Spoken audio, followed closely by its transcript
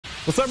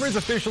Well, summer is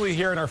officially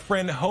here, and our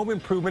friend home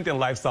improvement and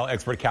lifestyle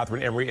expert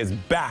Kathryn Emery is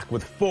back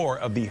with 4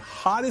 of the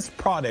hottest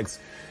products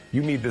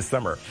you need this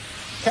summer.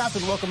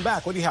 Kathryn, welcome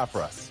back. What do you have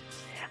for us?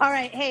 All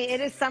right, hey,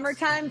 it is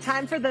summertime,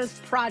 time for those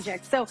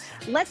projects. So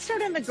let's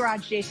start in the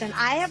garage, Jason.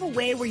 I have a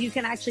way where you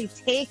can actually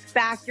take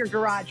back your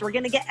garage. We're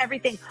gonna get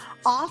everything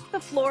off the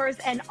floors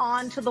and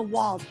onto the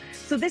walls.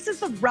 So this is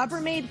the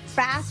Rubbermaid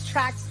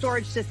FastTrack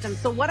storage system.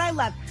 So what I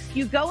love,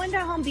 you go into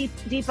Home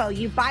Depot,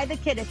 you buy the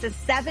kit. It's a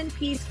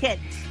 7-piece kit.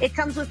 It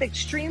comes with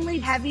extremely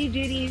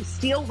heavy-duty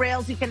steel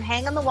rails you can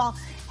hang on the wall.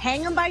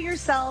 Hang them by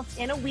yourself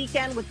in a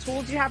weekend with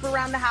tools you have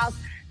around the house.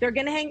 They're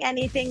going to hang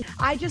anything.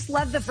 I just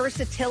love the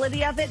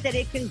versatility of it, that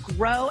it can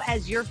grow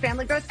as your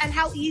family grows, and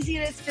how easy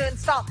it is to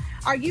install.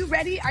 Are you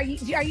ready? Are you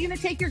going to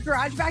take your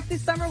garage back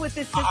this summer with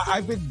this system?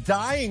 I've been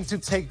dying to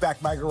take back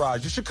my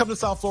garage. You should come to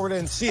South Florida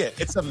and see it.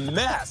 It's a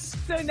mess.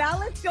 So now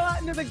let's go out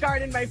into the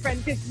garden, my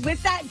friend, because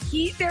with that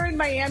heat there in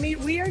Miami,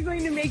 we are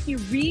going to make you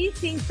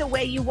rethink the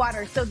way you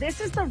water. So this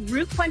is the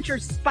Root Quencher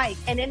Spike,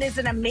 and it is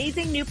an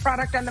amazing new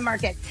product on the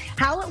market.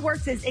 How it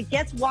works is it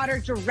gets water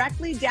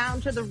directly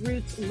down to the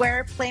roots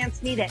where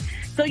plants need it.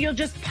 So you'll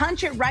just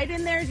punch it right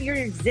in there, your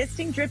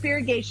existing drip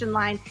irrigation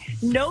line.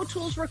 No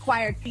tools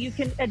required. You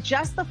can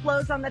adjust the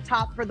flows on the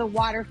top for the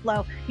water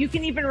flow. You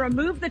can even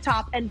remove the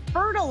top and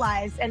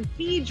fertilize and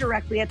feed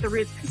directly at the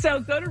roots. So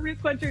go to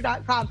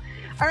rootquencher.com.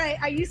 All right,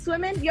 are you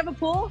swimming? Do you have a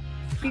pool?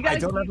 I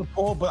don't have a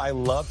pool, but I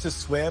love to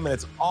swim, and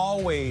it's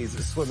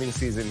always swimming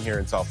season here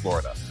in South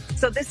Florida.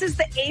 So this is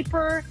the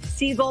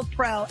Seagull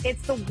PRO.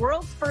 It's the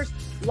world's first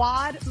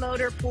quad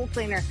motor pool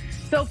cleaner.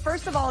 So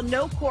first of all,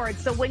 no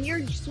cords. So when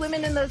you're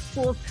swimming in those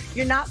pools,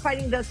 you're not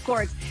fighting those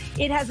cords.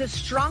 It has a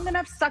strong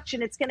enough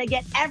suction. It's going to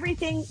get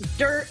everything,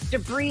 dirt,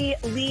 debris,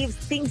 leaves,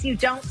 things you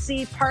don't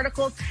see,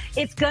 particles.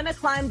 It's going to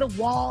climb the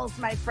walls,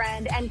 my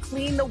friend, and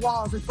clean the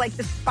walls. It's like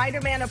the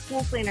Spider-Man of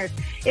pool cleaners.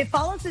 It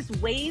follows this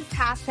wave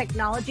path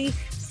technology,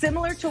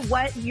 similar to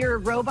what your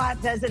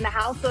robot does in the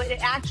house. So it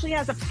actually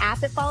has a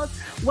path it follows.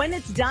 When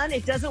it's done,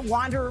 it doesn't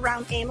wander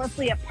around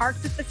aimlessly. It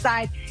parks at the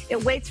side.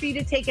 It waits for you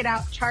to take it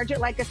out, charge it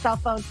like a cell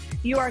phone.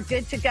 You are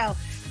good to go.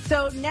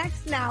 So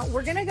next now,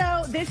 we're going to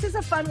go, this is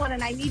a fun one,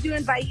 and I need to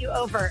invite you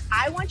over.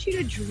 I want you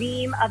to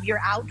dream of your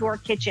outdoor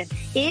kitchen.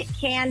 It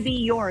can be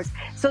yours.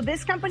 So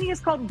this company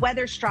is called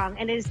Weatherstrong,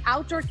 and it is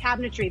outdoor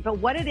cabinetry. But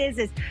what it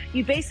is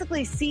you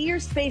basically see your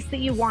space that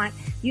you want,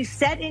 you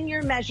set in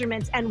your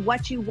measurements and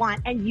what you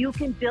want, and you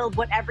can build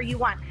whatever you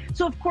want.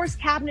 So of course,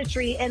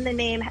 cabinetry in the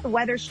name,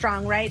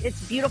 Weatherstrong, right?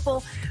 It's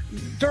beautiful,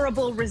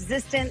 durable,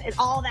 resistant, and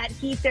all that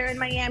heat there in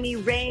Miami,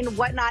 rain,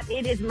 whatnot.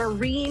 It is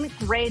marine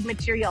grade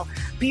material.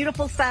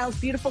 Beautiful styles,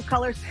 beautiful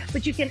colors,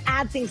 but you can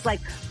add things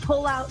like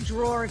pull-out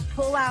drawers,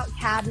 pull-out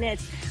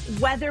cabinets,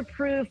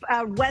 weatherproof,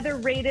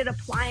 weather-rated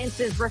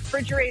appliances,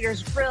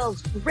 refrigerators,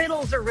 grills.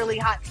 Griddles are really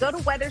hot. Go to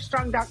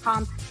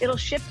weatherstrong.com. It'll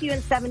ship to you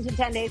in 7 to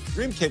 10 days.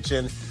 Dream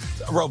Kitchen,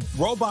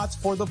 robots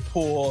for the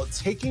pool,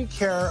 taking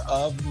care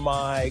of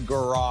my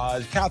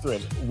garage.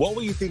 Kathryn, what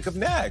will you think of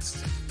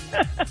next?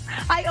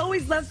 I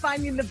always love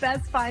finding the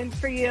best finds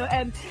for you.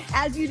 And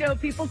as you know,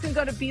 people can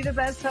go to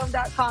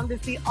BeTheBestHome.com to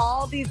see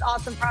all these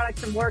awesome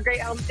products and more great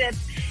home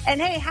tips.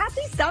 And hey,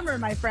 happy summer,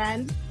 my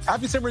friend.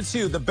 Happy summer to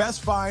you. The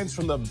best finds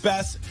from the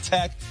best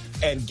tech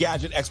and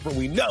gadget expert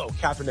we know,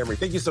 Kathryn Emery.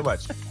 Thank you so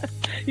much.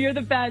 You're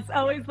the best.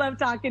 Always love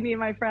talking to you,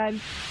 my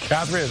friend.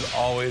 Kathryn is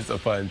always a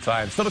fun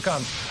time. Still to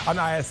come on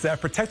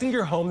ISF, protecting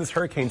your home this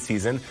hurricane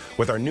season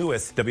with our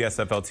newest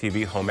WSFL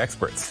TV home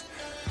experts.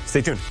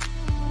 Stay tuned.